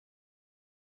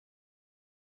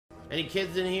Any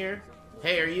kids in here?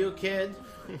 Hey, are you a kid?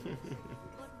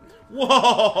 Whoa!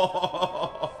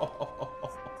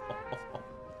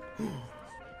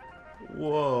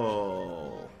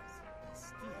 Whoa.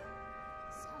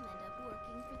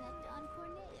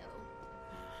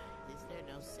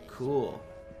 Cool.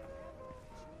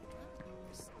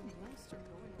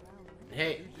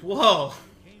 Hey, whoa.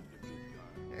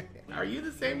 Are you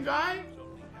the same guy?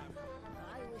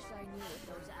 I wish I knew what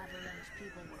those avalanche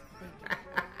people were thinking.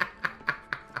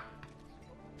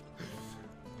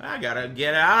 I gotta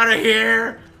get out of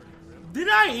here. Did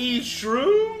I eat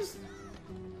shrooms?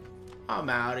 I'm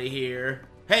out of here.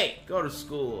 Hey, go to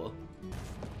school.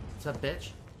 What's up, bitch?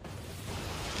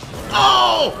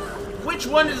 Oh! Which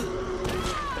one is...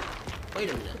 Wait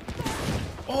a minute.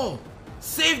 Oh!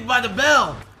 Saved by the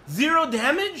bell! 0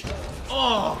 damage?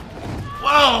 Oh!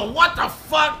 Whoa! What the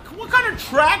fuck? What kind of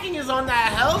tracking is on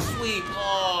that hell sweep?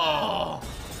 Oh!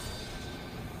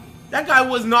 That guy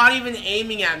was not even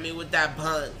aiming at me with that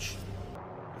punch.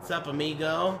 What's up,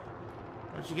 amigo?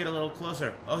 Why don't you get a little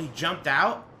closer? Oh, he jumped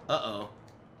out? Uh-oh.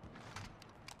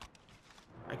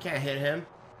 I can't hit him.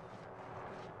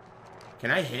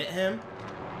 Can I hit him?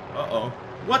 Uh-oh.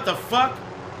 What the fuck?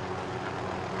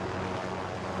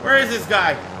 Where is this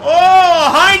guy? Oh,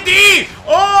 high D!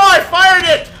 Oh, I fired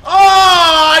it!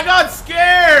 Oh, I got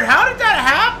scared! How did that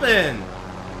happen?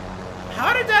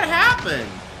 How did that happen?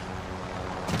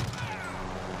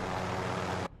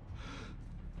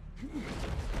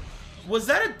 Was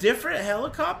that a different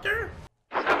helicopter?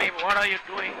 Samim, what are you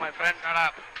doing, my friend? Shut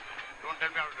up. Don't tell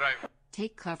me how to drive.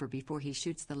 Take cover before he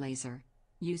shoots the laser.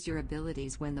 Use your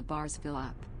abilities when the bars fill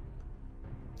up.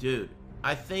 Dude,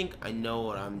 I think I know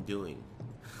what I'm doing.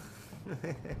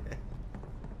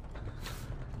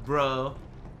 Bro.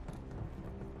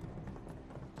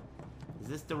 Is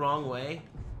this the wrong way?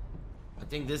 I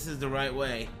think this is the right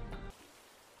way.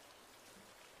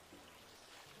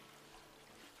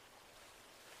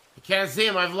 I can't see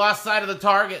him. I've lost sight of the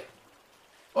target.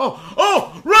 Oh!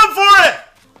 Oh! Run for it!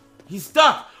 He's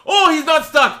stuck. Oh, he's not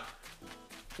stuck.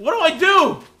 What do I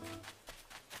do?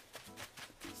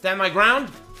 Stand my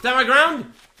ground? Stand my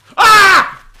ground?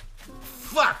 Ah!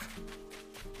 Fuck!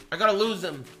 I gotta lose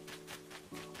him.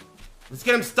 Let's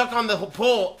get him stuck on the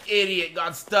pole. Idiot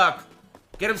got stuck.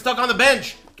 Get him stuck on the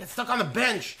bench. Get stuck on the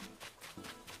bench.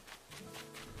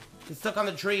 Get stuck on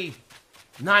the tree.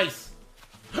 Nice.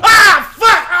 Ah!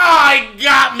 Fuck! Oh, he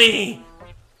got me!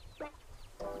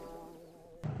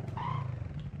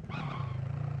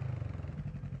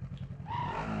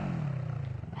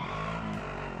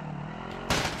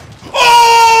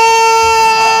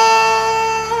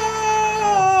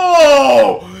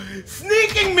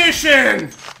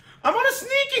 Mission! I'm on a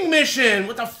sneaking mission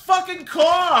with a fucking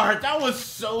car! That was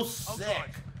so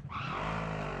sick.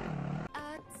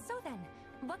 So then,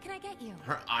 what can I get you?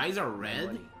 Her eyes are red?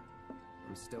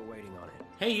 I'm still waiting on it.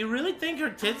 Hey, you really think her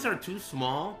tits are too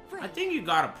small? I think you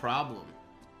got a problem.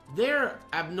 They're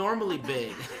abnormally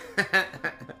big.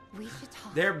 We should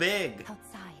talk. They're big.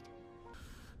 Outside.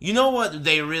 You know what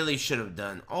they really should have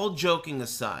done? All joking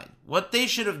aside, what they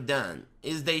should have done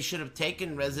is they should have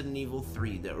taken Resident Evil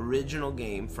 3, the original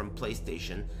game from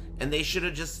PlayStation, and they should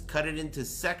have just cut it into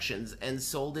sections and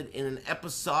sold it in an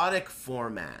episodic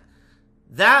format.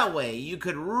 That way, you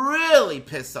could really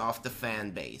piss off the fan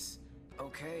base.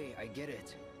 Okay, I get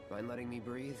it. Mind letting me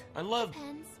breathe? I love...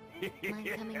 Depends. Mind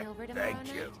coming over tomorrow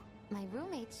Thank you. night? My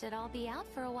roommates should all be out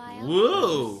for a while.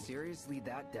 Woo! Seriously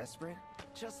that desperate?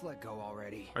 Just let go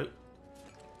already.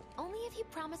 Only if you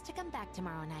promise to come back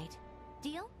tomorrow night.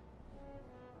 Deal?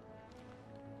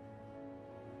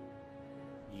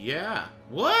 Yeah.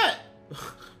 What?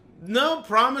 No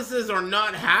promises are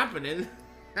not happening.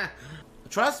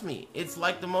 Trust me, it's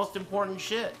like the most important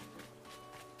shit.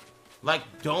 Like,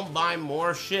 don't buy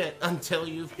more shit until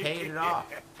you've paid it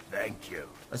off. Thank you.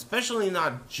 Especially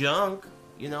not junk,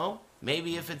 you know?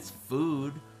 Maybe if it's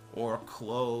food or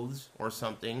clothes or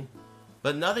something.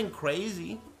 But nothing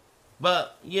crazy.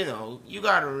 But, you know, you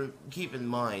gotta keep in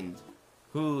mind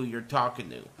who you're talking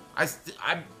to. I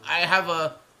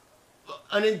have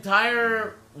an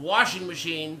entire washing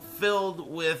machine filled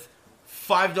with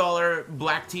 $5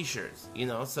 black t-shirts, you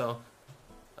know, so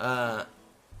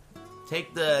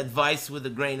take the advice with a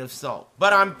grain of salt.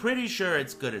 But I'm pretty sure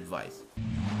it's good advice.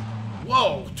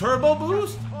 Whoa, turbo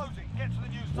boost?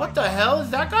 What the hell? Is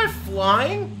that guy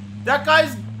flying? That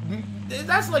guy's...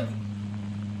 That's like...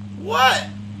 What?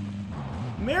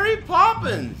 Mary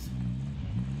Poppins.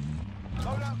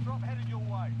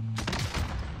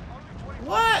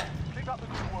 What?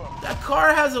 That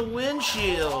car has a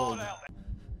windshield.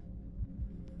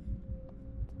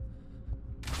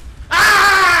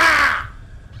 Ah!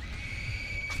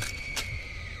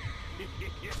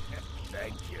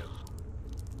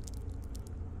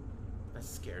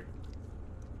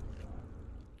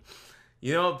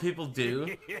 You know what people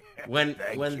do? When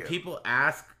you. people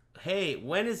ask, hey,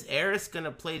 when is Aris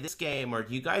gonna play this game? Or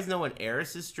do you guys know when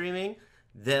Aris is streaming?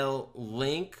 They'll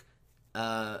link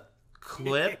a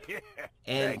clip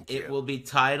and it will be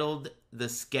titled The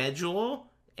Schedule,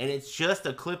 and it's just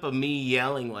a clip of me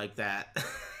yelling like that.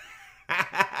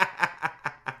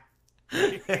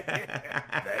 Thank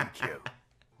you.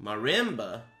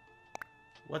 Marimba?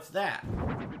 What's that?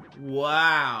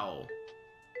 Wow.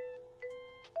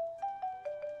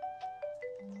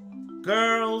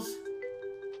 Girls.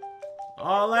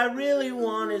 All I really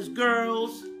want is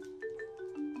girls.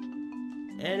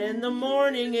 And in the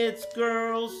morning it's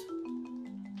girls.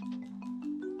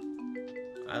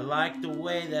 I like the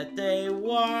way that they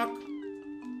walk.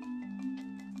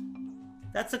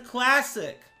 That's a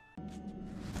classic.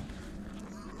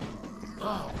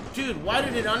 Oh, dude, why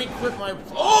did it unequip my...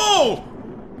 Oh!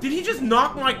 Did he just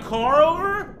knock my car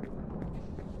over?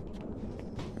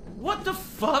 What the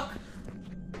fuck?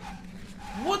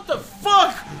 What the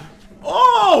fuck?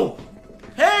 Oh!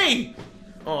 Hey!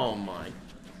 Oh my...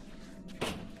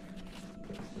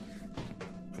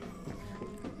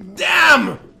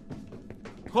 Damn!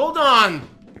 Hold on!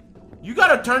 You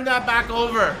gotta turn that back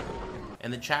over!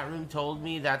 And the chat room told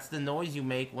me that's the noise you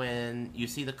make when you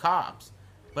see the cops.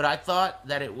 But I thought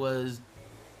that it was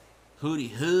hooty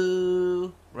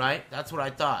hoo, right? That's what I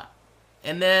thought.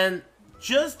 And then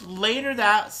just later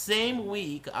that same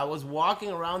week, I was walking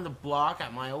around the block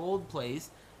at my old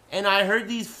place, and I heard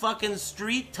these fucking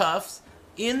street toughs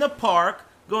in the park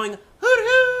going hoot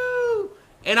hoo.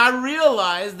 And I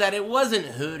realized that it wasn't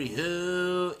hooty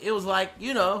hoo. It was like,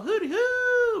 you know, hooty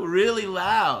hoo, really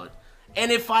loud.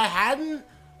 And if I hadn't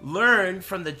learned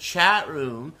from the chat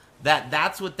room that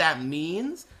that's what that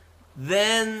means,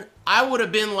 then I would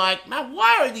have been like, man,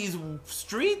 why are these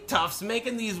street toughs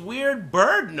making these weird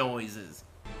bird noises?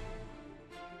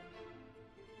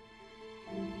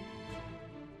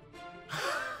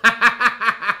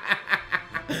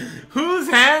 Whose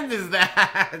hand is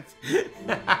that?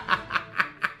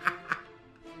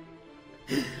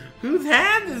 Whose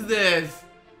hand is this?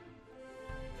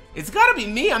 It's gotta be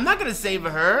me. I'm not gonna save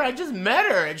her. I just met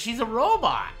her and she's a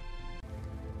robot.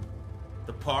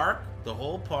 The park, the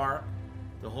whole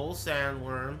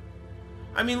sandworm.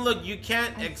 I mean, look, you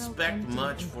can't expect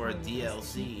much for a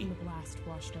DLC.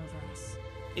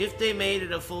 If they made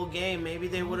it a full game, maybe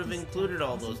they would have included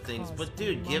all those things. But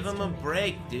dude, give them a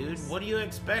break, dude. What do you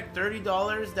expect?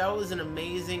 $30? That was an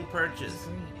amazing purchase.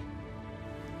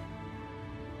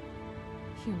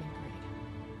 Human grade.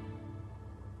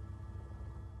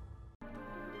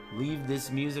 Leave this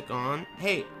music on.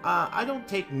 Hey, I don't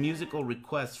take musical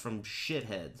requests from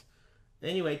shitheads.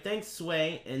 Anyway, thanks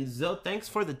Sway, and thanks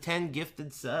for the 10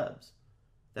 gifted subs.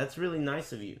 That's really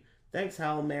nice of you. Thanks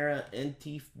Halmera and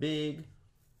Teef Big.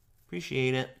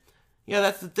 Appreciate it. Yeah,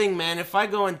 that's the thing, man. If I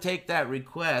go and take that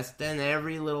request, then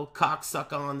every little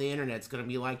cocksucker on the internet's gonna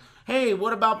be like, hey,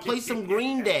 what about play some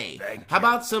Green Day? How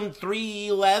about some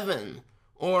 311?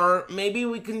 Or maybe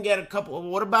we can get a couple,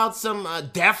 what about some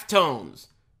Deftones?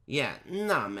 Yeah,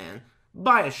 nah, man.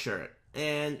 Buy a shirt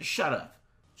and shut up.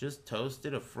 Just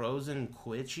toasted a frozen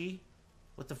quitchy?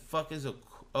 What the fuck is a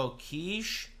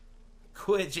quiche?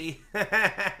 Quitchy.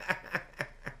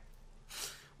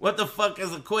 What the fuck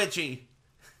is a quitchy?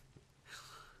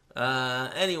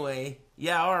 Anyway,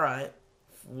 yeah, alright.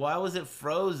 Why was it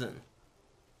frozen?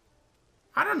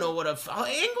 I don't know what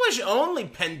English only,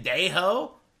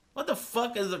 pendejo. What the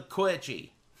fuck is a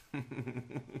quitchy?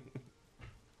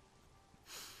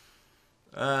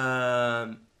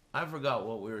 I forgot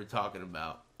what we were talking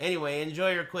about. Anyway,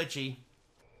 enjoy your quitchy.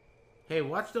 Hey,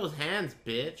 watch those hands,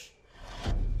 bitch.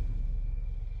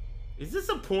 Is this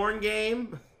a porn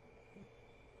game?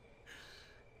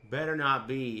 Better not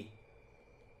be.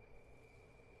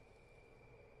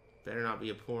 Better not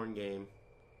be a porn game.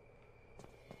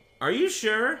 Are you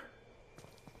sure?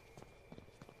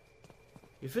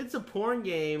 If it's a porn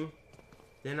game,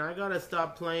 then I gotta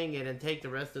stop playing it and take the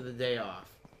rest of the day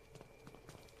off.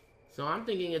 So I'm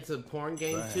thinking it's a porn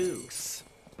game too.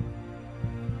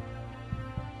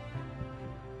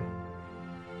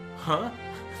 Huh?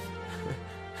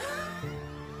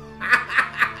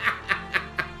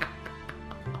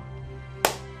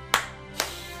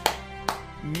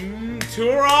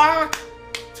 Turok!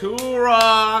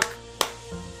 Turok!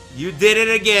 You did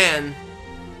it again.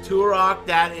 Turok,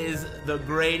 that is the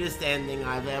greatest ending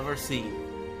I've ever seen.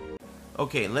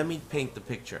 Okay, let me paint the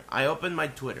picture. I opened my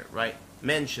Twitter, right?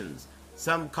 Mentions.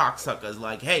 Some cocksuckers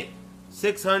like, hey,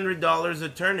 $600 a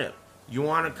turnip. You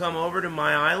want to come over to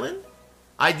my island?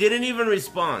 I didn't even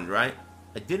respond, right?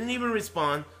 I didn't even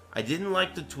respond. I didn't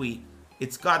like the tweet.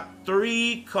 it's got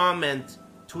 3 comment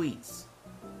tweets.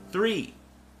 3.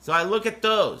 So I look at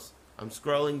those. I'm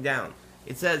scrolling down.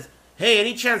 It says, hey,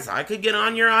 any chance I could get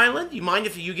on your island? You mind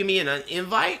if you give me an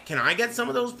invite? Can I get some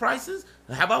of those prices?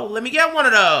 How about let me get one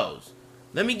of those?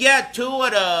 Let me get 2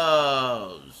 of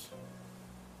those.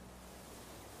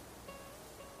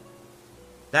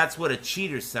 That's what a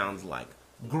cheater sounds like.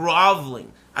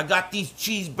 Groveling. I got these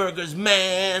cheeseburgers,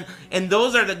 man. And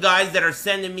those are the guys that are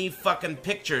sending me fucking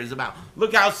pictures about,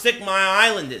 look how sick my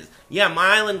island is. Yeah,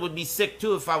 my island would be sick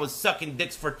too if I was sucking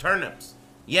dicks for turnips.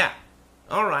 Yeah.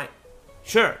 Alright.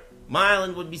 Sure. My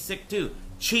island would be sick too.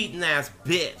 Cheating ass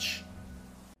bitch.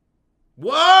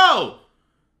 Whoa!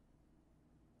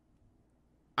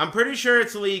 I'm pretty sure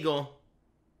it's legal.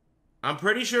 I'm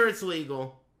pretty sure it's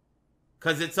legal.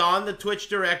 Because it's on the Twitch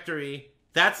directory.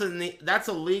 That's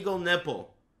a legal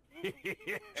nipple.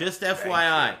 Just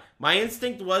FYI. My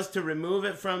instinct was to remove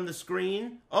it from the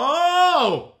screen.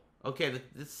 Oh! Okay,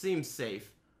 this seems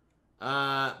safe.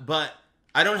 But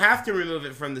I don't have to remove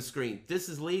it from the screen. This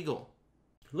is legal.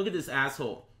 Look at this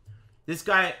asshole. This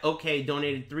guy, okay,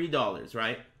 donated $3,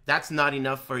 right? That's not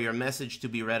enough for your message to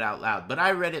be read out loud. But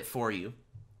I read it for you.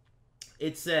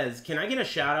 It says, can I get a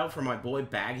shout out for my boy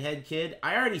Baghead Kid?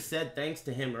 I already said thanks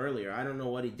to him earlier. I don't know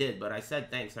what he did, but I said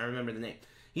thanks. I remember the name.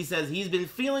 He says he's been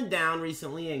feeling down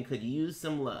recently and could use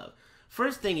some love.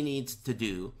 First thing he needs to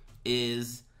do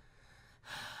is...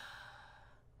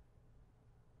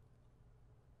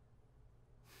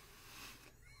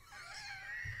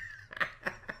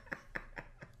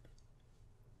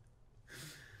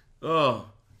 Oh,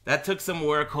 that took some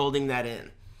work holding that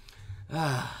in.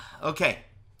 Okay.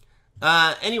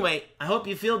 Anyway, I hope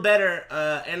you feel better.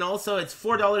 And also, it's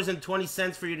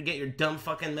 $4.20 for you to get your dumb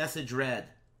fucking message read.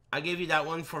 I gave you that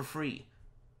one for free.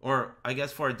 Or, I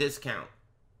guess for a discount.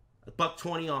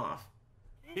 $1.20 off.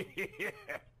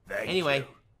 Anyway,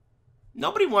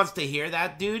 nobody wants to hear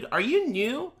that, dude. Are you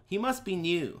new? He must be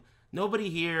new. Nobody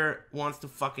here wants to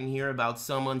fucking hear about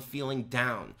someone feeling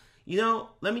down. You know,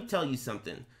 let me tell you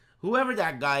something. Whoever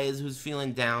that guy is who's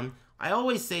feeling down, I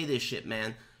always say this shit,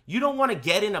 man. You don't want to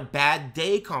get in a bad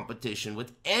day competition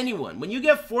with anyone. When you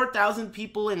get 4,000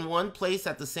 people in one place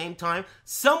at the same time,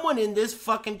 someone in this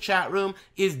fucking chat room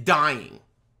is dying.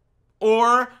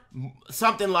 Or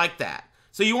something like that.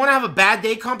 So you want to have a bad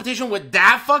day competition with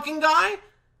that fucking guy?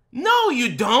 No,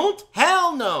 you don't.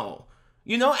 Hell no.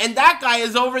 You know, and that guy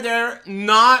is over there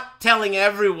not telling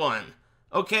everyone.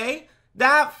 Okay?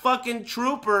 That fucking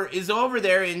trooper is over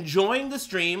there enjoying the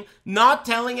stream, not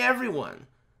telling everyone.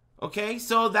 Okay?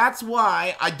 So that's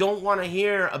why I don't want to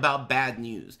hear about bad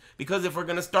news. Because if we're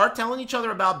going to start telling each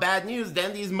other about bad news,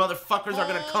 then these motherfuckers are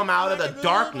going to come out of the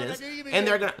darkness and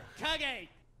they're going to...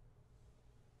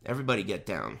 Everybody get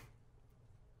down.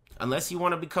 Unless you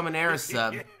want to become an Aris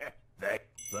sub.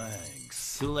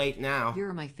 Thanks. Too late now.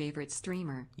 You're my favorite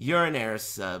streamer. You're an Aris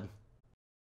sub.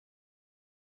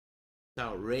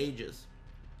 Outrageous.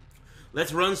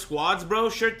 Let's run squads, bro.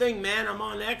 Sure thing, man. I'm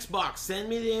on Xbox. Send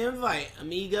me the invite,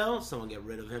 amigo. Someone get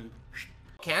rid of him.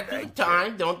 Can't do the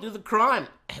time. Don't do the crime.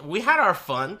 We had our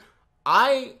fun.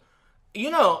 I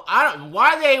don't.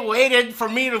 Why they waited for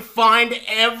me to find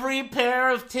every pair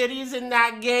of titties in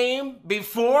that game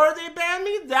before they banned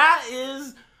me? That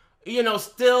is,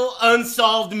 still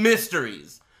unsolved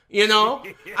mysteries.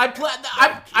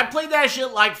 I played that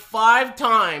shit like 5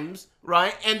 times.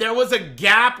 Right? And there was a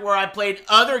gap where I played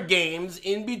other games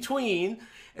in between.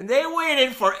 And they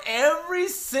waited for every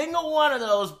single one of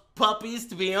those puppies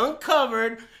to be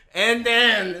uncovered. And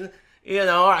then,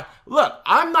 look,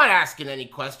 I'm not asking any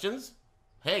questions.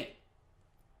 Hey,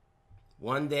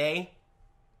 one day,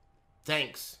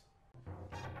 thanks.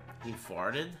 He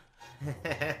farted?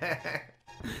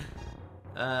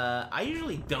 I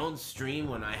usually don't stream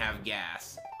when I have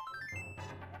gas.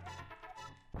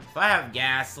 If I have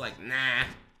gas, nah.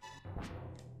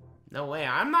 No way.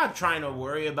 I'm not trying to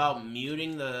worry about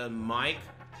muting the mic.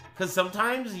 Because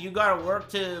sometimes you gotta work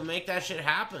to make that shit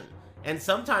happen. And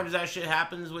sometimes that shit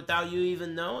happens without you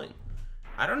even knowing.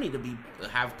 I don't need to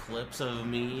have clips of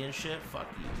me and shit. Fuck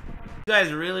you. You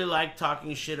guys really like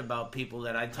talking shit about people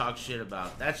that I talk shit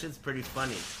about. That shit's pretty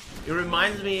funny. It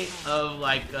reminds me of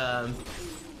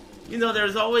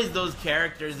there's always those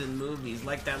characters in movies,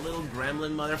 like that little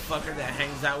gremlin motherfucker that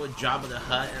hangs out with Jabba the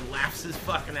Hutt and laughs his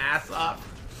fucking ass off.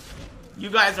 You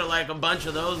guys are like a bunch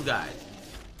of those guys.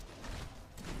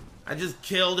 I just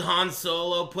killed Han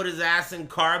Solo, put his ass in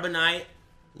carbonite.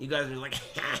 You guys are like,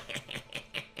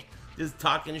 just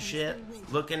talking shit,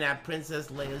 looking at Princess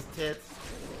Leia's tits.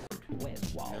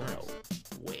 Where's Waldo?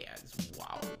 Where's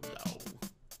Waldo?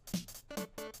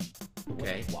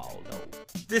 Okay.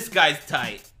 This guy's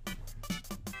tight.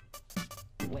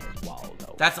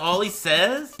 That's all he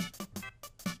says?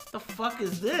 What the fuck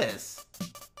is this?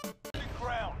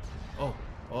 Oh,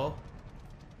 oh,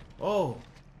 oh,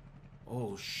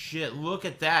 oh shit, look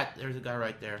at that. There's a guy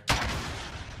right there.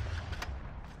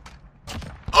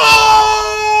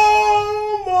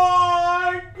 Oh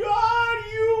my god,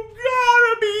 you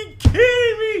gotta be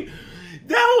kidding me!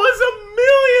 That was a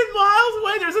million miles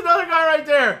away. There's another guy right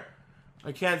there.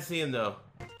 I can't see him though.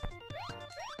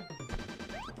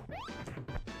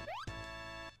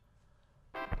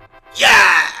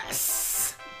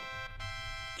 Yes!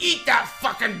 Eat that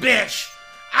fucking bitch!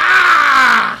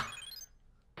 Ah!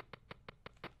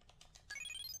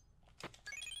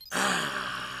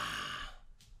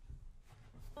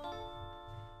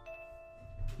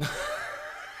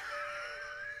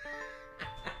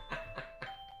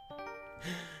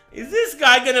 Is this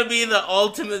guy gonna be the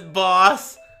ultimate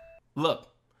boss? Look,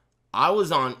 I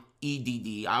was on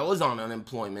EDD, I was on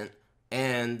unemployment,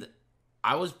 and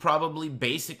I was probably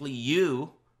basically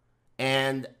you,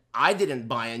 and I didn't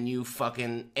buy a new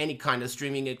fucking any kind of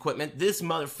streaming equipment. This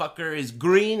motherfucker is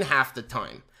green half the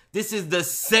time. This is the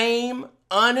same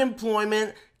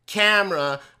unemployment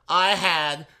camera I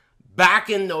had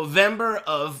back in November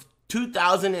of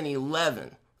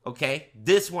 2011, okay?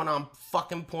 This one I'm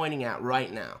fucking pointing at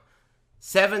right now.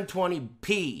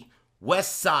 720p,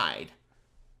 West Side.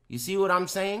 You see what I'm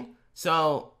saying?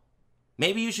 So,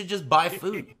 maybe you should just buy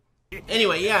food.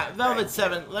 Anyway, yeah, Velvet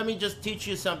 7, let me just teach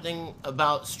you something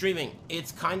about streaming.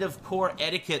 It's kind of poor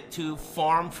etiquette to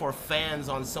farm for fans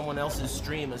on someone else's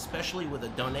stream, especially with a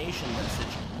donation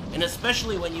message. And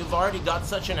especially when you've already got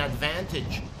such an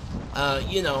advantage,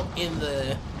 you know,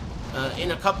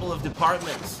 in a couple of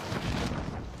departments.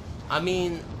 I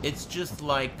mean, it's just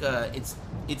like,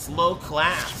 it's low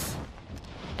class.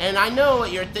 And I know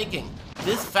what you're thinking.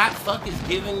 This fat fuck is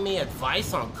giving me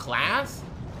advice on class?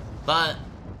 But,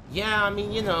 yeah, I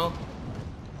mean, you know,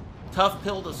 tough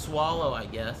pill to swallow, I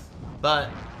guess. But,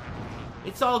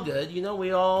 it's all good. You know,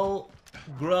 we all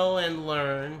grow and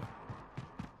learn.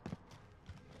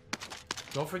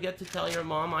 Don't forget to tell your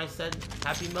mom I said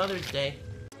Happy Mother's Day.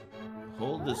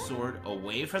 Hold the sword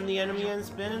away from the enemy and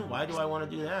spin? Why do I want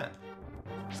to do that?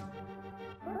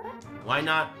 Why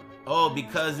not? Oh,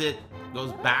 because it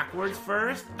goes backwards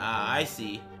first? Ah, I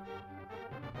see.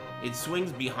 It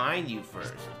swings behind you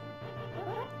first.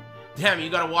 Damn, you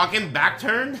gotta walk in back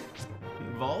turn?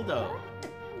 Valdo.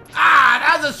 Ah,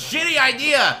 that was a shitty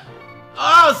idea!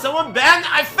 Oh, someone banned?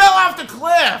 I fell off the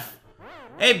cliff!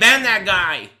 Hey, ban that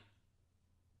guy!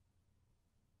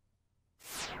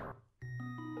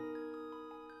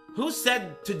 Who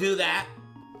said to do that?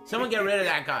 Someone get rid of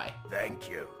that guy. Thank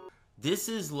you. This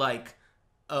is like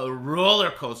a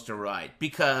roller coaster ride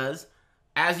because,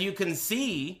 as you can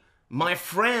see, my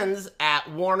friends at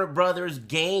Warner Brothers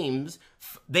Games,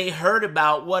 they heard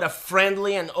about what a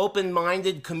friendly and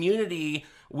open-minded community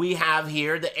we have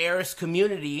here, the Aris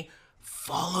community.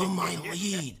 Follow my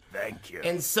lead. Thank you.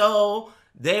 And so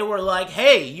they were like,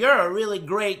 hey, you're a really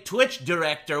great Twitch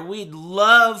director. We'd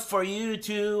love for you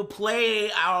to play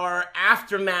our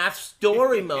Aftermath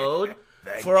story mode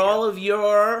for all of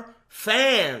your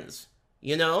fans,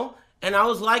 you know? And I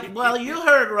was like, well, you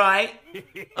heard right.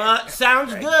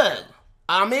 Sounds good.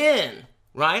 I'm in,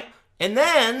 right? And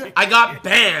then I got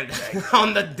banned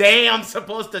on the day I'm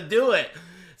supposed to do it.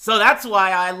 So that's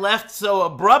why I left so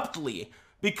abruptly,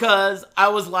 because I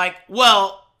was like,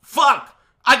 well, fuck.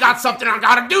 I got something I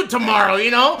gotta do tomorrow,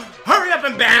 you know? Hurry up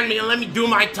and ban me and let me do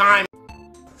my time.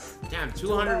 Damn,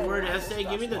 200-word essay?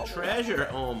 Give me the treasure.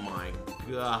 Oh my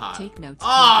god. Take notes.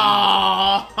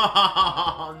 Oh,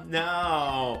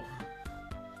 no.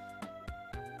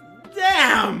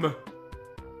 Damn.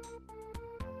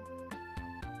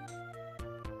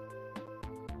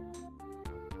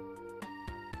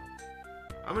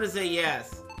 I'm gonna say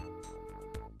yes.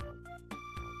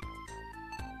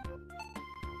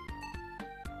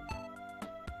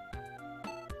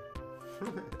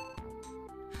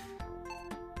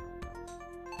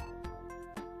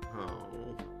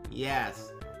 Oh,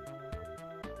 yes.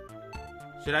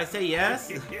 Should I say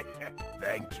yes?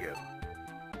 Thank you.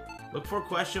 Look for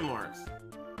question marks.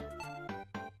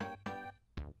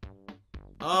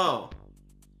 Oh.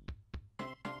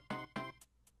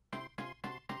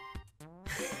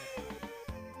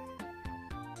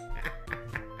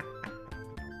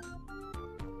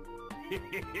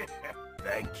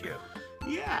 Thank you.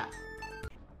 Yeah.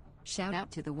 Shout out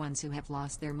to the ones who have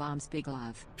lost their mom's big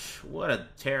love. What a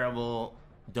terrible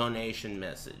donation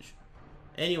message.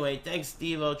 Anyway, thanks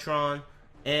Steve Otron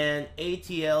and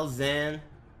ATL Zen.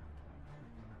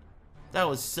 That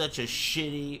was such a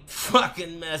shitty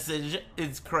fucking message.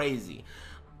 It's crazy.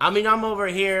 I mean, I'm over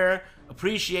here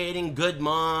appreciating good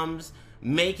moms,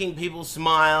 making people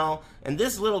smile, and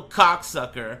this little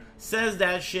cocksucker says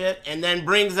that shit and then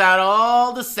brings out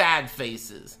all the sad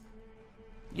faces.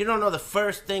 You don't know the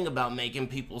first thing about making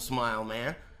people smile,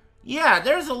 man. Yeah,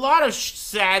 there's a lot of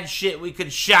sad shit we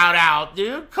could shout out,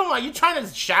 dude. Come on, you trying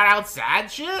to shout out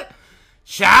sad shit?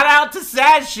 Shout out to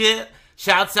sad shit.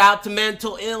 Shouts out to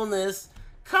mental illness.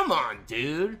 Come on,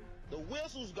 dude.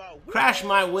 Crash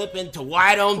my whip into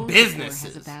white-owned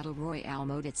businesses. Has a battle royale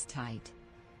mode. It's tight.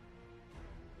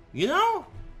 You know,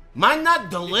 mine not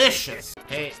delicious.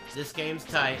 Hey, this game's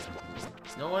tight.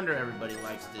 No wonder everybody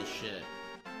likes this shit.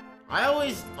 I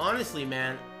always, honestly,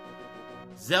 man,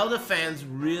 Zelda fans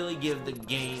really give the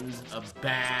games a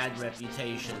bad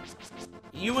reputation.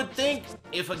 You would think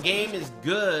if a game is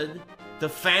good, the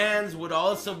fans would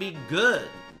also be good,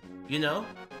 you know?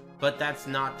 But that's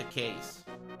not the case.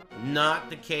 Not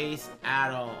the case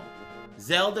at all.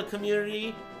 Zelda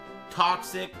community,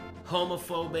 toxic,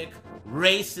 homophobic,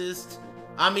 racist,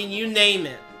 I mean, you name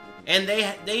it. And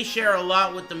they share a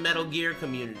lot with the Metal Gear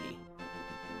community.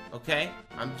 Okay?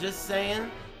 I'm just saying,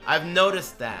 I've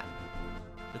noticed that.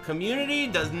 The community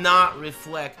does not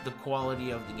reflect the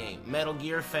quality of the game. Metal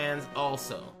Gear fans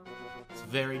also. It's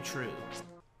very true.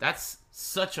 That's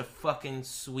such a fucking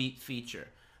sweet feature.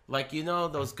 Like, you know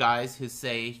those guys who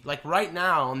say, like right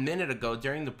now, a minute ago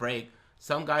during the break,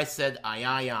 some guy said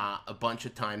ayaya a bunch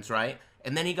of times, right?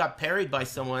 And then he got parried by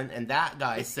someone, and that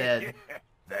guy said,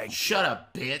 shut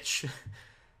up, bitch.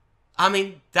 I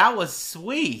mean, that was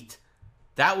sweet.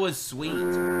 That was sweet.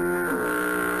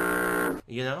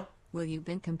 You know? Well, you've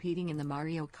been competing in the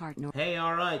Mario Kart North. Hey,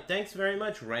 alright. Thanks very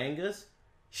much, Rangus.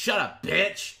 Shut up,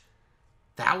 bitch.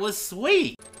 That was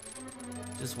sweet.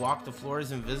 Just walk the floor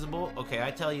is invisible. Okay,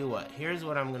 I tell you what. Here's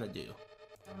what I'm gonna do.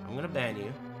 I'm gonna ban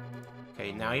you.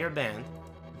 Okay, now you're banned.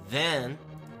 Then,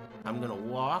 I'm gonna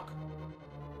walk.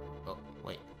 Oh,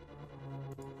 wait.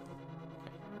 Okay.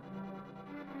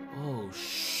 Oh,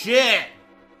 shit!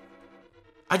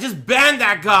 I just banned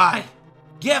that guy!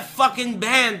 Get fucking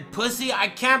banned, pussy! I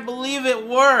can't believe it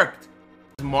worked!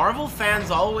 Marvel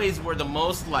fans always were the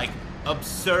most, like,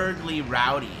 absurdly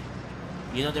rowdy.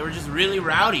 You know, they were just really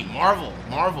rowdy. Marvel.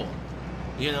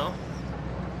 You know?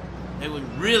 They were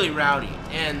really rowdy.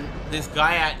 And this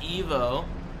guy at EVO,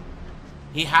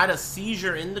 he had a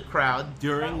seizure in the crowd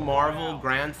during Marvel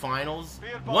Grand Finals.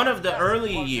 One of the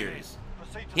early years.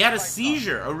 He had a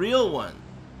seizure, a real one.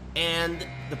 And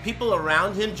the people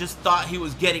around him just thought he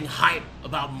was getting hype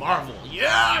about Marvel.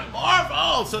 Yeah,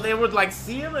 Marvel! So they would like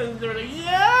see him and they're like,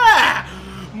 yeah!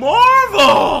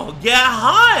 Marvel! Get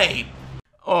hype!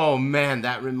 Oh man,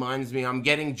 that reminds me, I'm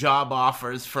getting job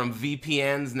offers from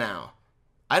VPNs now.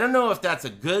 I don't know if that's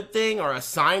a good thing or a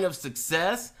sign of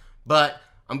success, but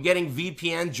I'm getting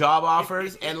VPN job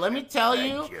offers, and let me tell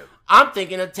you, I'm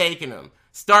thinking of taking them.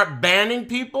 Start banning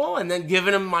people and then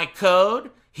giving them my code.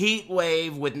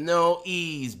 Heatwave with no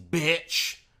E's,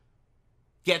 bitch.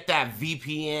 Get that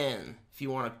VPN if you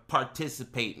want to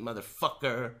participate,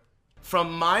 motherfucker.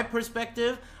 From my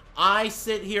perspective, I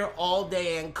sit here all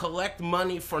day and collect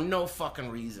money for no fucking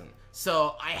reason.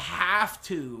 So I have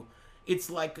to, it's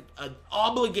like an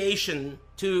obligation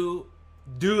to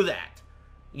do that.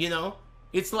 You know?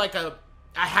 It's like I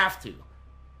have to.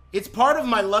 It's part of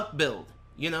my luck build,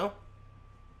 you know?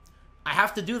 I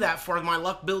have to do that for my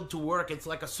luck build to work. It's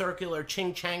like a circular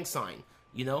ching-chang sign,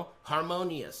 you know?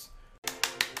 Harmonious.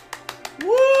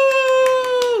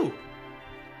 Woo!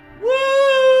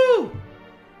 Woo!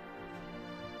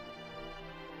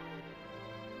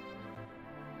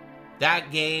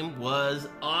 That game was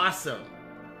awesome.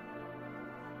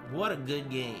 What a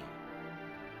good game.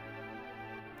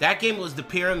 That game was the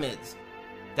pyramids.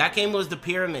 That game was the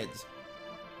pyramids.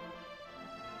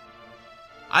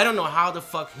 I don't know how the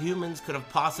fuck humans could have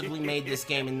possibly made this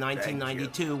game in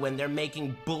 1992 when they're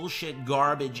making bullshit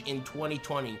garbage in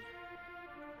 2020.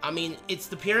 I mean, it's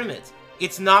the pyramids.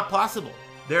 It's not possible.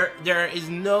 There is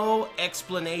no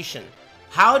explanation.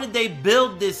 How did they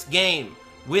build this game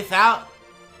without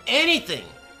anything?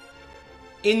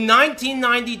 In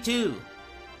 1992,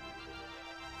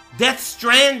 Death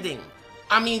Stranding.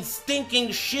 I mean, stinking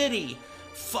shitty.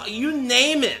 You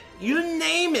name it. You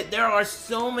name it. There are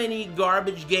so many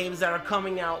garbage games that are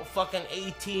coming out fucking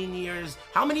 18 years.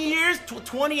 How many years?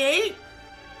 28?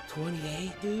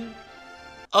 28, dude?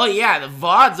 Oh yeah, the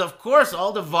VODs, of course.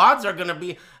 All the VODs are gonna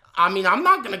be... I mean, I'm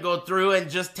not gonna go through and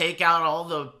just take out all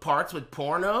the parts with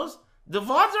pornos. The VODs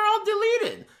are all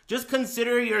deleted. Just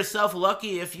consider yourself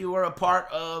lucky if you were a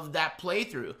part of that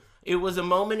playthrough. It was a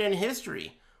moment in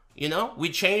history. You know, we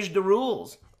changed the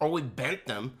rules. Or we bent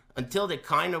them until they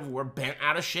kind of were bent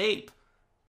out of shape.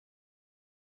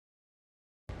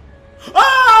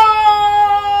 Oh!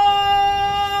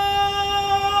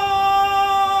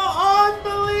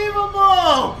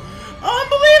 Unbelievable!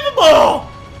 Unbelievable!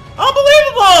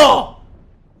 Unbelievable!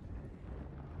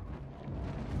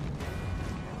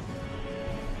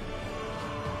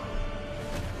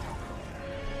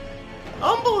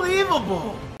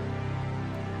 Unbelievable!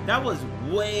 That was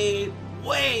way,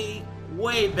 way,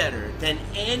 way better than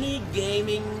any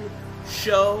gaming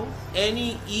show,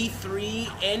 any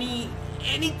E3,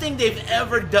 anything they've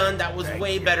ever done. That was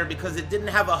way better because it didn't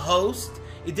have a host.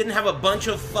 It didn't have a bunch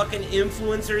of fucking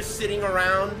influencers sitting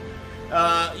around,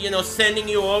 you know, sending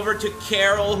you over to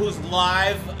Carol, who's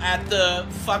live at the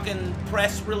fucking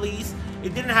press release.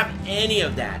 It didn't have any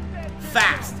of that.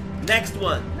 Fast. Next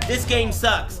one. This game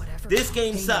sucks. This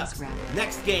game sucks.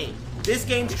 Next game. This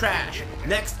game's trash.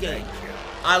 Next game.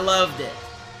 I loved it.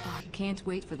 Can't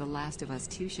wait for The Last of Us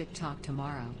 2 shit talk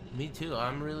tomorrow. Me too.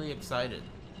 I'm really excited.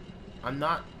 I'm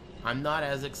not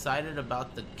as excited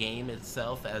about the game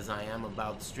itself as I am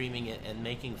about streaming it and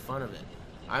making fun of it.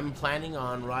 I'm planning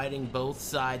on riding both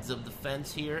sides of the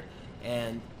fence here,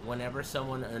 and whenever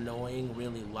someone annoying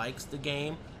really likes the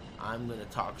game, I'm gonna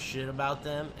talk shit about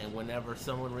them, and whenever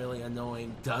someone really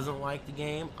annoying doesn't like the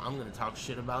game, I'm gonna talk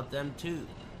shit about them too.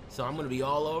 So I'm gonna be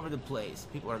all over the place.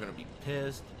 People are gonna be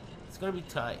pissed. It's gonna be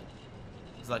tight.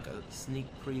 It's like a sneak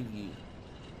preview.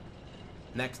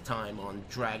 Next time on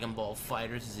Dragon Ball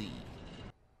FighterZ.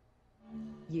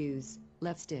 Use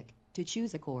left stick to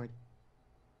choose a chord.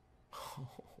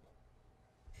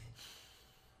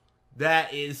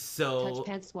 That is so...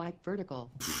 Touchpad swipe vertical.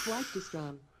 Swipe to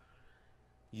strum.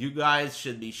 You guys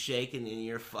should be shaking in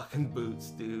your fucking boots,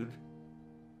 dude.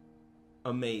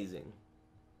 Amazing.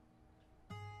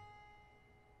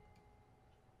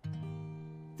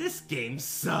 This game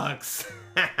sucks.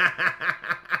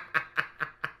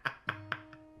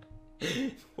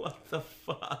 What the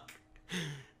fuck?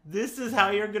 This is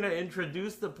how you're gonna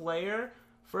introduce the player?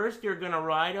 First, you're gonna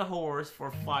ride a horse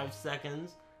for 5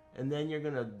 seconds, and then you're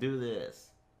gonna do this.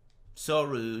 So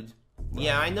rude.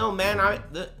 Yeah, I know, man.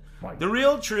 The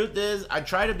real truth is, I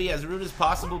try to be as rude as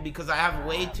possible because I have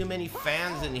way too many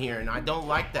fans in here, and I don't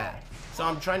like that. So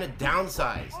I'm trying to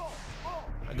downsize.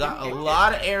 I got a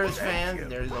lot of Aris fans,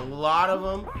 there's a lot of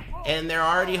them, and they're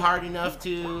already hard enough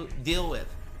to deal with.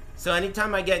 So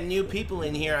anytime I get new people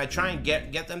in here, I try and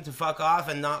get them to fuck off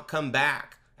and not come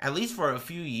back. At least for a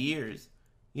few years.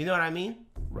 You know what I mean?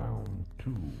 Round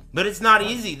 2. But it's not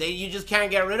easy. You just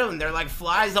can't get rid of them. They're like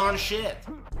flies on shit.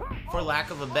 For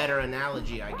lack of a better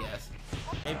analogy, I guess.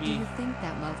 Maybe. Do you think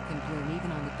that love can bloom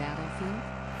even on the battlefield?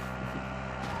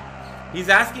 He's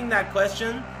asking that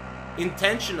question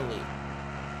intentionally.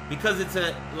 Because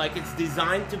it's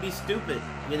designed to be stupid,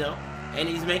 you know? And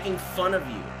he's making fun of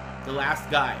you, the last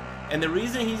guy. And the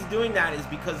reason he's doing that is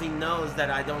because he knows that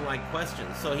I don't like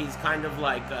questions. So he's kind of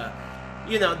like,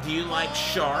 you know, do you like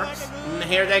sharks?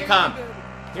 Here they come.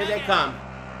 Here they come.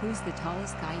 Who's the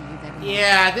tallest guy you've ever met?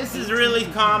 Yeah, this is really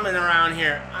common around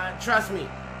here. Trust me.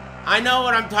 I know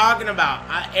what I'm talking about.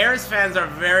 Aris fans are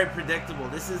very predictable.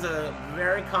 This is a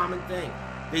very common thing.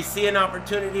 They see an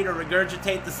opportunity to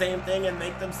regurgitate the same thing and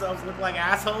make themselves look like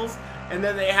assholes, and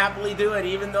then they happily do it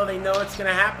even though they know it's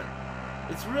gonna happen.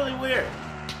 It's really weird.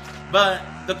 But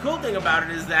the cool thing about it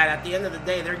is that at the end of the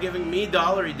day, they're giving me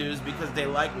dollary dues because they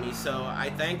like me, so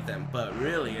I thank them. But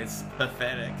really, it's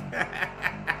pathetic.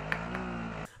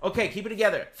 Okay, keep it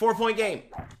together. 4-point game.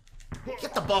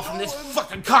 Get the ball from this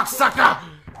fucking cocksucker!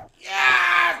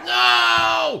 Yeah!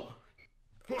 No!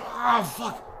 Oh,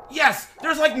 fuck. Yes!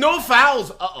 There's like no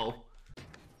fouls! Uh-oh.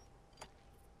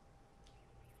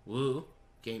 Woo.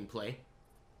 Gameplay.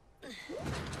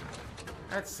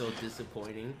 That's so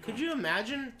disappointing. Could you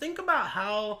imagine? Think about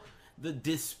how the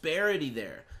disparity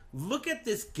there. Look at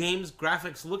this game's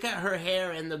graphics. Look at her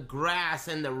hair and the grass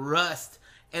and the rust.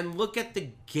 And look at the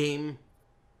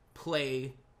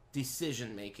gameplay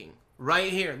decision making.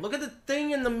 Right here. Look at the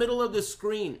thing in the middle of the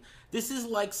screen. This is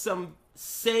like some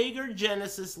Sega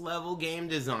Genesis level game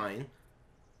design.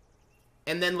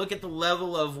 And then look at the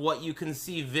level of what you can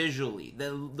see visually.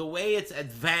 The way it's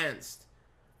advanced.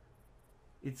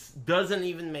 It doesn't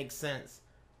even make sense.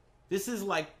 This is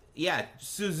like, yeah,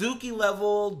 Suzuki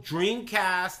level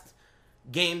Dreamcast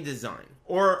game design.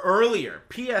 Or earlier,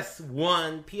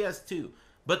 PS1, PS2.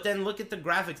 But then look at the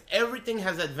graphics. Everything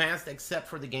has advanced except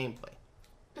for the gameplay.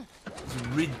 It's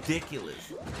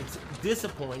ridiculous. It's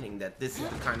disappointing that this is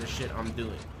the kind of shit I'm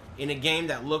doing in a game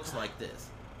that looks like this.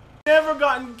 Never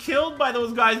gotten killed by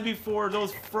those guys before.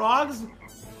 Those frogs.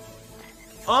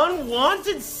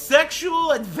 Unwanted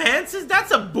sexual advances? That's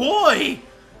a boy!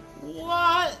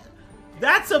 What?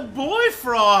 That's a boy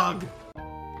frog!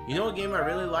 You know what game I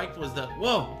really liked was the...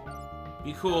 Whoa!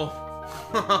 Be cool.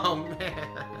 Oh,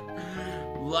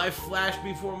 man. Life flashed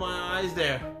before my eyes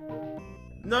there.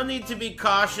 No need to be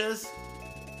cautious.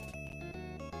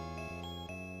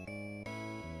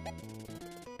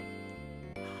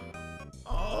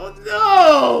 Oh,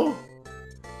 no!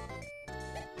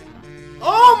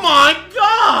 Oh, my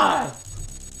God!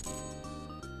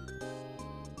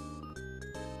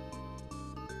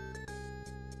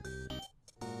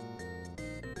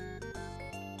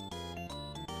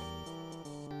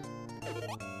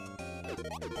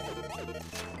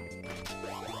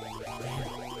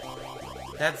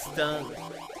 That's done.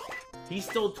 He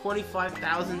stole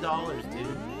 $25,000,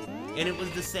 dude. And it was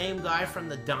the same guy from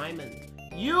the diamond.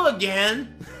 You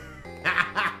again?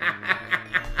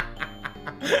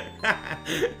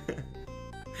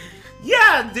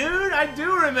 Yeah, dude, I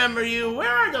do remember you.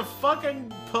 Where are the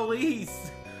fucking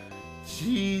police?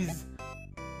 Jeez.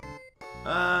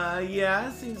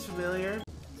 Yeah, seems familiar.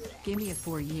 Give me a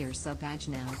 4-year sub badge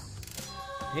now.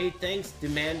 Hey, thanks,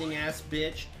 demanding ass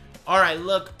bitch. Alright,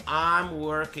 look, I'm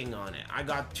working on it. I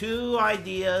got 2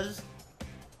 ideas,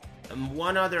 and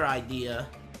 1 other idea,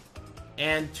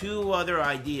 and 2 other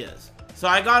ideas. So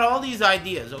I got all these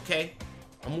ideas, okay?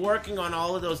 I'm working on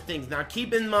all of those things. Now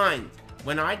keep in mind,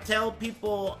 when I tell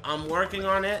people I'm working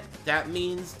on it, that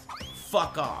means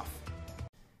fuck off.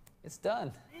 It's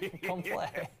done. Come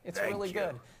play. It's Thank really you.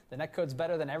 good. The netcode's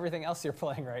better than everything else you're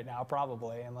playing right now,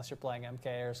 probably, unless you're playing MK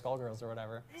or Skullgirls or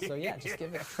whatever. So yeah, just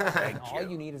give it a try. And all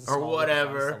you need is a Or small group of friends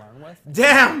whatever. to learn with.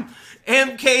 Damn!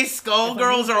 MK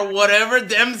Skullgirls or whatever,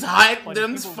 them's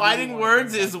fighting really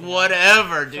words wanna is do that,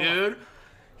 whatever, dude.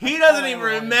 He doesn't even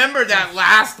remember that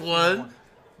last one.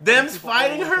 Them's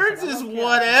fighting words is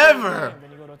whatever.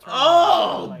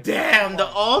 Oh, damn, the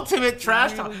ultimate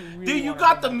trash talk. Dude, you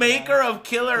got the maker of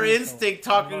Killer Instinct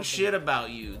talking shit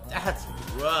about you. That's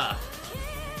rough.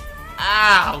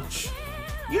 Ouch.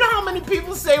 You know how many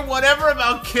people say whatever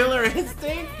about Killer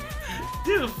Instinct?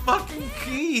 Dude, fucking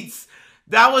Keats.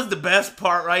 That was the best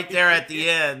part right there at the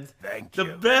end. Thank The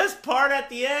you. best part at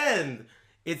the end.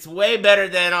 It's way better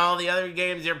than all the other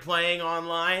games you're playing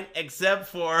online, except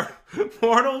for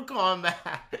Mortal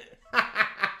Kombat.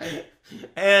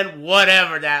 And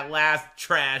whatever that last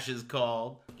trash is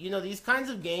called. You know, these kinds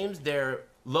of games, they're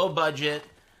low budget.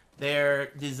 They're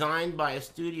designed by a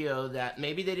studio that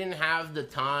maybe they didn't have the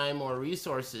time or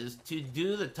resources to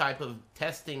do the type of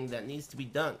testing that needs to be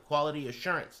done, quality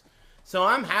assurance. So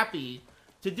I'm happy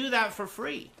to do that for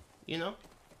free, you know?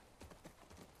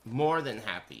 More than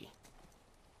happy.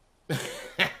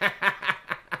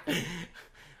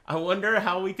 I wonder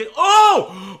how we could...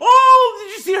 Oh! Oh!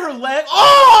 Did you see her leg?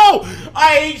 Oh!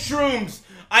 I ate shrooms!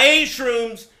 I ate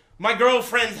shrooms! My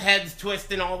girlfriend's head's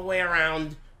twisting all the way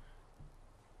around.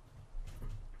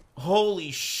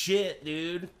 Holy shit,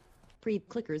 dude.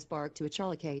 Clickers bark to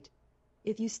echolocate.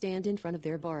 If you stand in front of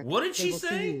their bark, What did they she will see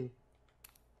say? you.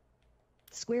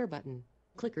 Square button.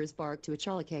 Clickers bark to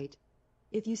echolocate.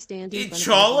 If you stand in front of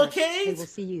their bark, they Echolocate? will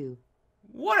see you.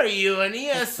 What are you, an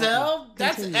ESL?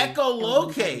 That's Continue.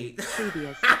 echolocate.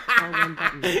 Previous. L1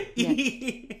 button.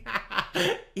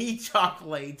 Next.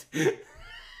 E-chocolate.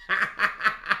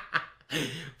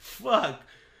 Fuck.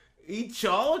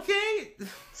 Echolocate?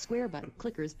 Square button.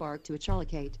 Clickers bark to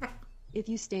echolocate. If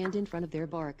you stand in front of their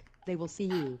bark, they will see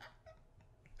you.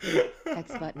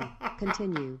 X button.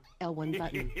 Continue. L1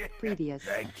 button. Previous.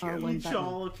 Thank you. R1 button.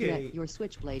 Echolocate. Yet your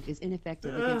switchblade is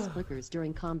ineffective against clickers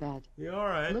during combat. You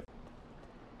alright? Look-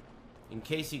 In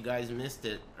case you guys missed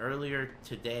it, earlier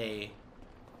today,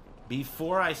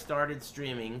 before I started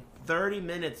streaming, 30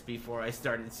 minutes before I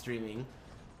started streaming,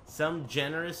 some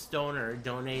generous stoner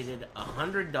donated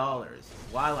 $100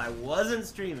 while I wasn't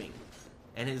streaming.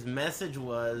 And his message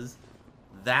was,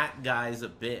 "That guy's a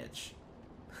bitch."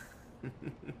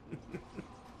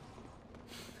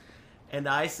 And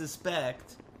I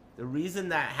suspect the reason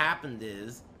that happened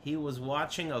is he was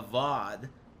watching a VOD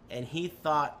and he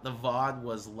thought the VOD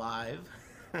was live.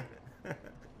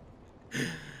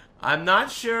 I'm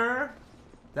not sure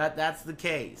that that's the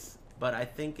case, but I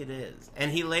think it is.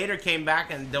 And he later came back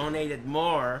and donated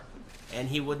more, and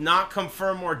he would not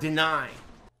confirm or deny.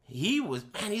 He was,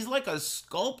 man, he's like a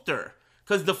sculptor.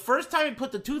 Because the first time he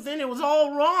put the tooth in, it was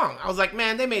all wrong. I was like,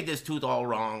 man, they made this tooth all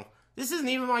wrong. This isn't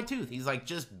even my tooth. He's like,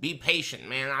 just be patient,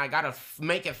 man. I gotta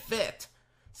make it fit.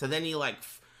 So then he like,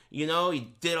 you know,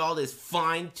 he did all this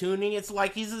fine tuning. It's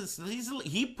like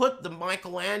he put the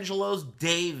Michelangelo's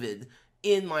David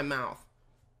in my mouth.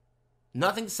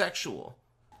 Nothing sexual.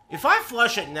 If I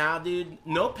flush it now, dude,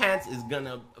 No Pants is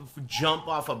gonna jump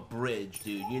off a bridge,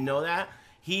 dude. You know that?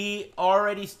 he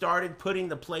already started putting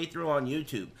the playthrough on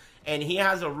YouTube. And he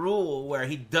has a rule where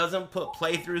he doesn't put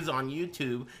playthroughs on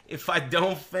YouTube if I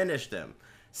don't finish them.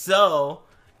 So,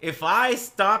 if I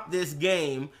stop this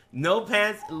game, No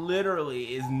Pants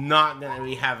literally is not going to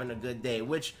be having a good day.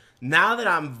 Which, now that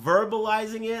I'm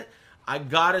verbalizing it, I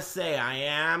gotta say, I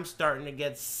am starting to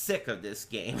get sick of this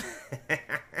game.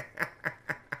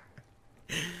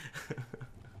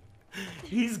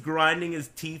 He's grinding his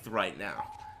teeth right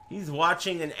now. He's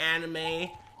watching an anime,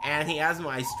 and he has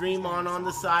my stream on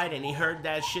the side, and he heard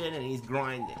that shit, and he's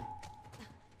grinding.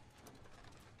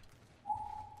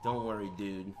 Don't worry,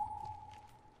 dude.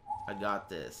 I got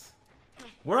this.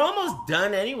 We're almost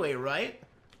done anyway, right?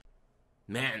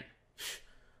 Man.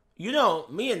 You know,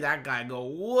 me and that guy go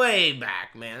way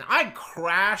back, man. I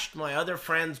crashed my other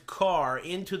friend's car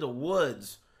into the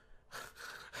woods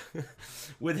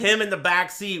with him in the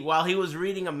back seat while he was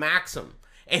reading a Maxim.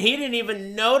 And he didn't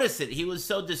even notice it. He was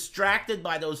so distracted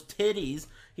by those titties.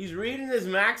 He's reading his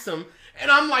Maxim,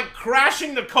 and I'm like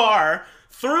crashing the car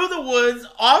through the woods,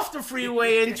 off the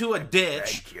freeway into a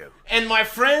ditch. Thank you. And my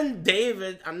friend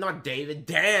David, I'm not David,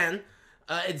 Dan,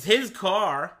 it's his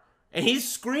car. And he's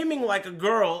screaming like a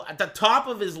girl at the top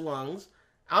of his lungs.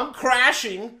 I'm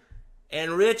crashing.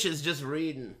 And Rich is just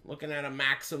reading, looking at a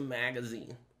Maxim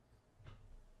magazine.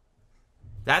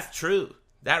 That's true.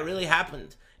 That really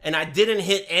happened. And I didn't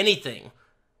hit anything.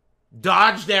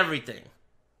 Dodged everything.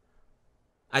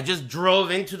 I just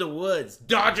drove into the woods,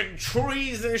 dodging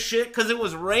trees and shit, because it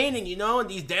was raining, you know, and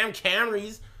these damn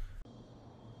Camrys.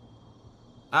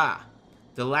 Ah.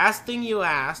 The last thing you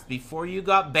asked before you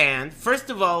got banned, first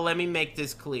of all, let me make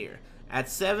this clear. At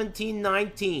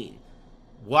 17:19,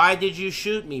 why did you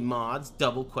shoot me, mods?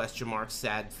 Double question mark,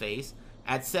 sad face.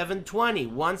 At 7:20,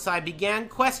 once I began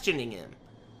questioning him.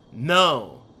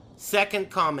 No. Second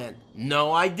comment,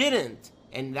 no I didn't.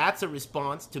 And that's a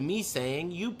response to me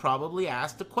saying you probably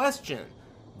asked a question.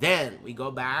 Then we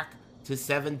go back to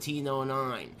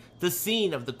 1709, the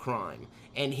scene of the crime.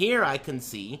 And here I can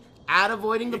see at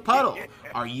avoiding the puddle.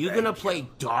 Are you gonna play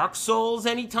Dark Souls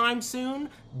anytime soon?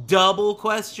 Double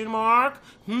question mark?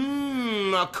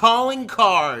 A calling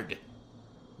card.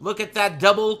 Look at that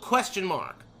double question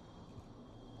mark.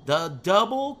 The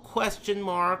double question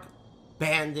mark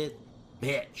bandit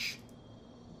bitch.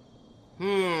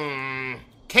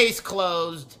 Case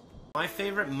closed. My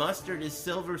favorite mustard is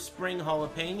Silver Spring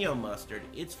Jalapeno mustard.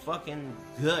 It's fucking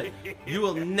good. You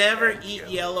will never eat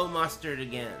yellow mustard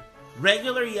again.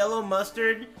 Regular yellow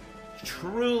mustard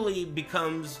truly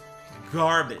becomes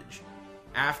garbage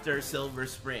after Silver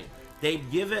Spring. They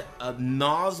give it a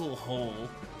nozzle hole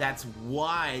that's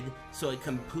wide so it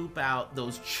can poop out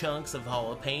those chunks of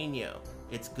jalapeno.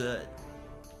 It's good.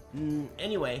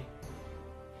 Anyway.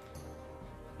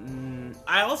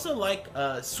 I also like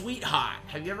Sweet Hot.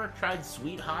 Have you ever tried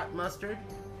Sweet Hot mustard?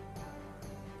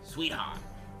 Sweet Hot.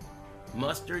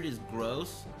 Mustard is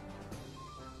gross.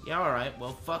 Yeah, alright.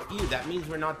 Well, fuck you. That means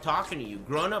we're not talking to you.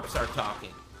 Grown-ups are talking.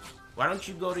 Why don't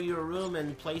you go to your room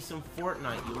and play some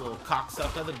Fortnite, you little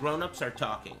cocksucker? The grown-ups are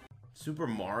talking. Super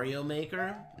Mario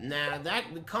Maker? Nah,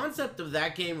 the concept of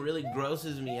that game really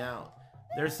grosses me out.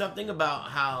 There's something about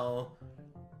how,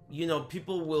 you know,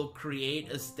 people will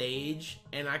create a stage,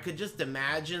 and I could just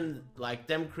imagine, like,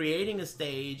 them creating a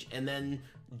stage and then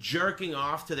jerking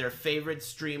off to their favorite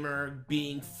streamer,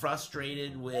 being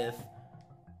frustrated with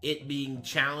it being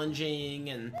challenging,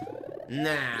 and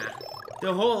nah.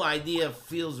 The whole idea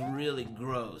feels really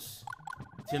gross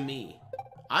to me.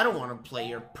 I don't want to play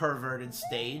your perverted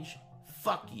stage.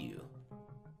 Fuck you.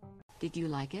 Did you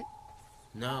like it?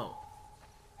 No.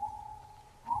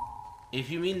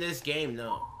 If you mean this game,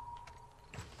 no.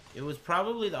 It was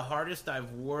probably the hardest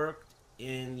I've worked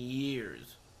in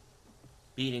years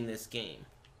beating this game.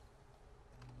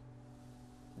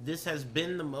 This has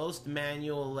been the most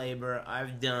manual labor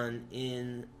I've done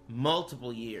in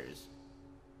multiple years.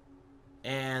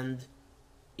 And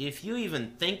if you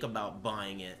even think about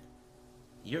buying it,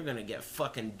 you're gonna get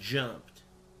fucking jumped.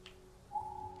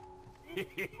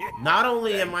 Not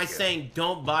only am I saying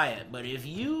don't buy it, but if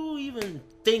you even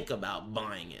think about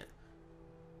buying it,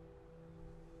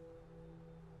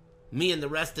 me and the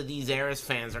rest of these Aris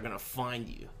fans are gonna find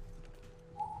you.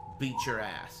 Beat your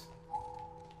ass.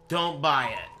 Don't buy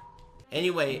it.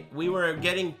 Anyway, we were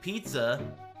getting pizza,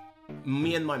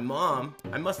 me and my mom.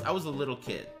 I was a little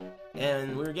kid.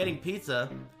 And we were getting pizza,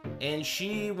 and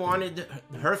she wanted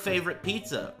her favorite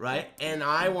pizza, right? And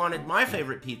I wanted my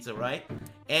favorite pizza, right?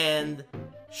 And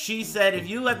she said, if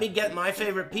you let me get my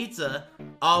favorite pizza,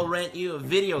 I'll rent you a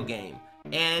video game.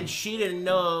 And she didn't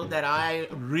know that I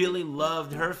really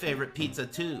loved her favorite pizza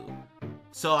too.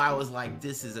 So I was like,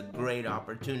 this is a great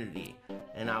opportunity.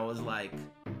 And I was like,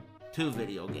 2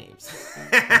 video games.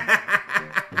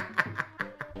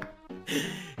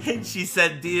 And she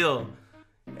said, deal.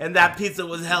 And that pizza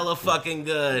was hella fucking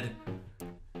good.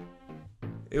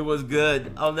 It was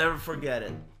good. I'll never forget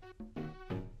it.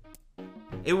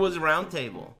 It was Round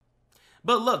Table.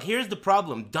 But look, here's the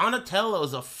problem.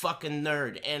 Donatello's a fucking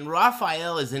nerd, and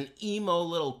Raphael is an emo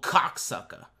little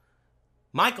cocksucker.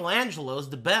 Michelangelo's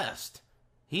the best.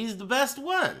 He's the best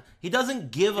one. He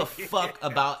doesn't give a fuck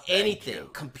about anything.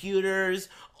 Computers,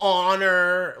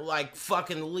 honor, like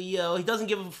fucking Leo. He doesn't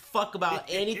give a fuck about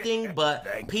anything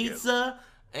but pizza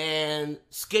and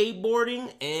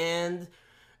skateboarding and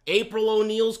April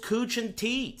O'Neil's cooch and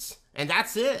teats. And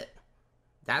that's it.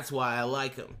 That's why I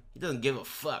like him. He doesn't give a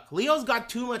fuck. Leo's got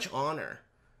too much honor.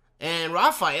 And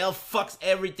Raphael fucks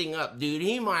everything up, dude.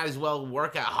 He might as well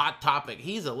work at Hot Topic.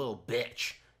 He's a little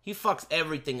bitch. He fucks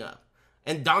everything up.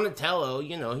 And Donatello,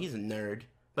 you know, he's a nerd.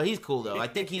 But he's cool, though. I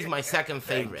think he's my second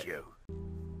favorite. Thank you.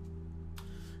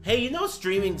 Hey, you know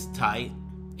streaming's tight?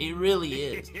 It really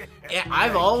is.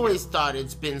 I've always thought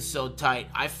it's been so tight.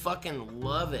 I fucking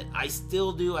love it. I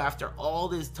still do after all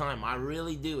this time. I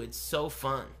really do. It's so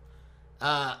fun.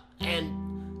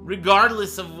 And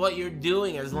regardless of what you're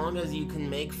doing, as long as you can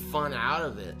make fun out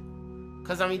of it.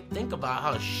 Because, I mean, think about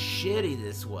how shitty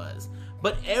this was.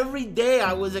 But every day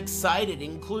I was excited,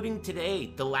 including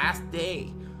today, the last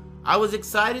day. I was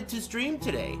excited to stream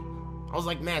today. I was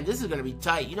like, man, this is going to be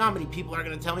tight. You know how many people are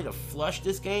going to tell me to flush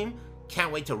this game?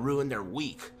 Can't wait to ruin their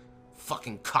week.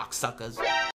 Fucking cocksuckers.